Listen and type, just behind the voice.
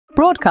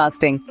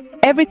Broadcasting,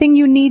 everything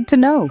you need to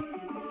know.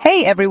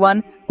 Hey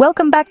everyone,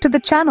 welcome back to the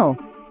channel.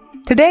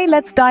 Today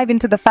let's dive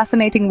into the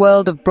fascinating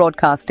world of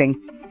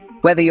broadcasting.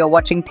 Whether you're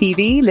watching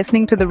TV,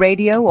 listening to the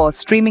radio, or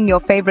streaming your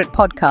favorite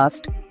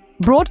podcast,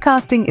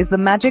 broadcasting is the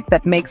magic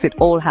that makes it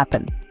all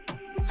happen.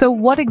 So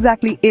what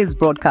exactly is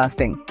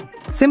broadcasting?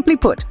 Simply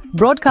put,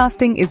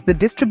 broadcasting is the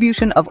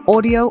distribution of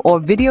audio or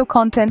video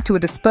content to a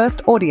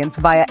dispersed audience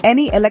via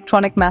any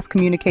electronic mass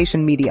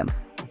communication medium.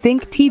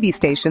 Think TV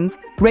stations,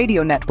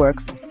 radio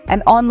networks,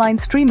 and online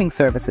streaming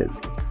services.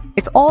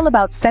 It's all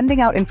about sending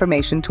out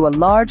information to a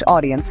large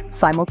audience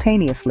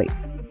simultaneously.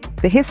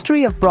 The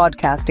history of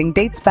broadcasting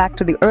dates back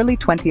to the early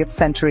 20th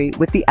century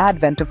with the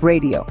advent of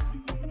radio.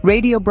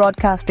 Radio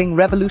broadcasting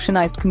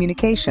revolutionized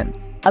communication,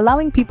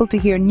 allowing people to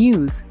hear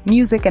news,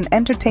 music, and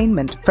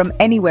entertainment from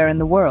anywhere in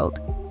the world.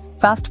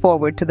 Fast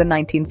forward to the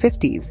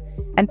 1950s,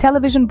 and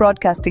television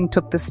broadcasting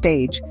took the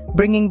stage,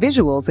 bringing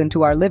visuals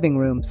into our living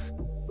rooms.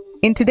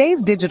 In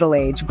today's digital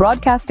age,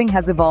 broadcasting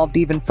has evolved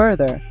even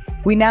further.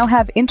 We now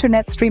have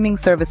internet streaming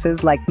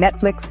services like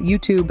Netflix,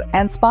 YouTube,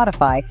 and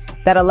Spotify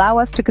that allow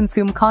us to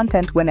consume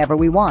content whenever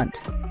we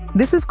want.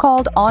 This is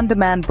called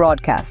on-demand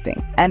broadcasting,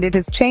 and it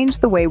has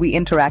changed the way we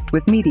interact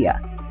with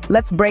media.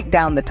 Let's break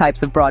down the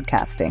types of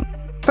broadcasting.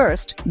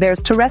 First,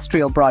 there's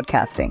terrestrial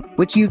broadcasting,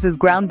 which uses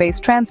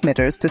ground-based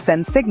transmitters to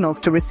send signals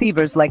to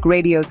receivers like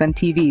radios and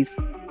TVs.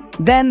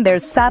 Then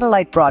there's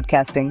satellite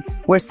broadcasting,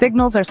 where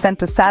signals are sent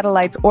to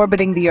satellites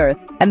orbiting the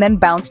Earth and then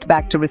bounced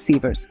back to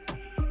receivers.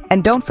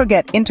 And don't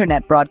forget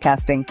internet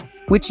broadcasting,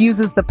 which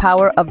uses the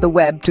power of the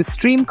web to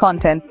stream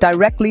content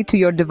directly to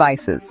your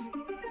devices.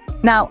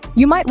 Now,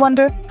 you might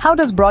wonder, how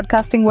does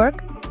broadcasting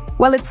work?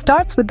 Well, it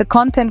starts with the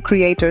content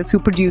creators who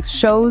produce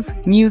shows,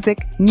 music,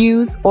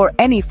 news, or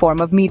any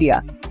form of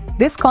media.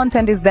 This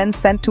content is then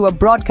sent to a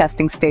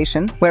broadcasting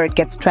station where it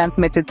gets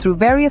transmitted through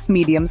various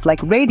mediums like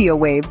radio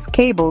waves,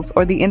 cables,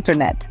 or the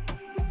internet.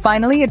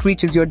 Finally, it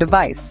reaches your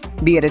device,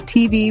 be it a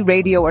TV,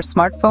 radio, or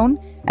smartphone,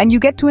 and you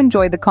get to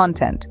enjoy the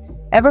content.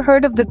 Ever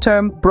heard of the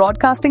term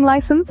broadcasting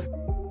license?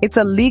 It's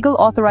a legal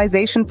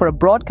authorization for a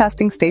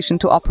broadcasting station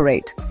to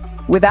operate.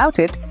 Without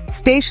it,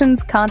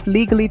 stations can't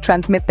legally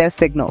transmit their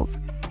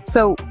signals.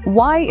 So,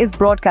 why is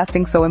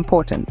broadcasting so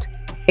important?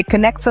 It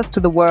connects us to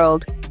the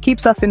world,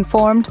 keeps us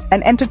informed,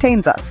 and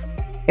entertains us.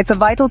 It's a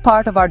vital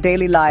part of our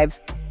daily lives,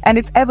 and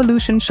its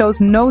evolution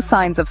shows no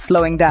signs of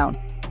slowing down.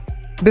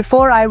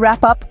 Before I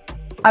wrap up,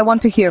 I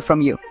want to hear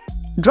from you.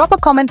 Drop a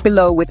comment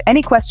below with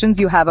any questions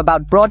you have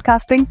about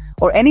broadcasting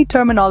or any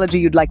terminology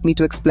you'd like me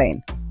to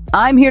explain.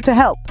 I'm here to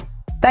help.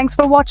 Thanks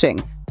for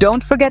watching.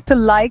 Don't forget to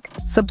like,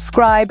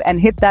 subscribe, and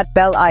hit that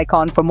bell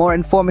icon for more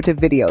informative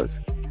videos.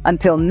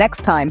 Until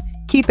next time,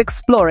 keep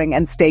exploring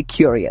and stay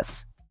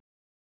curious.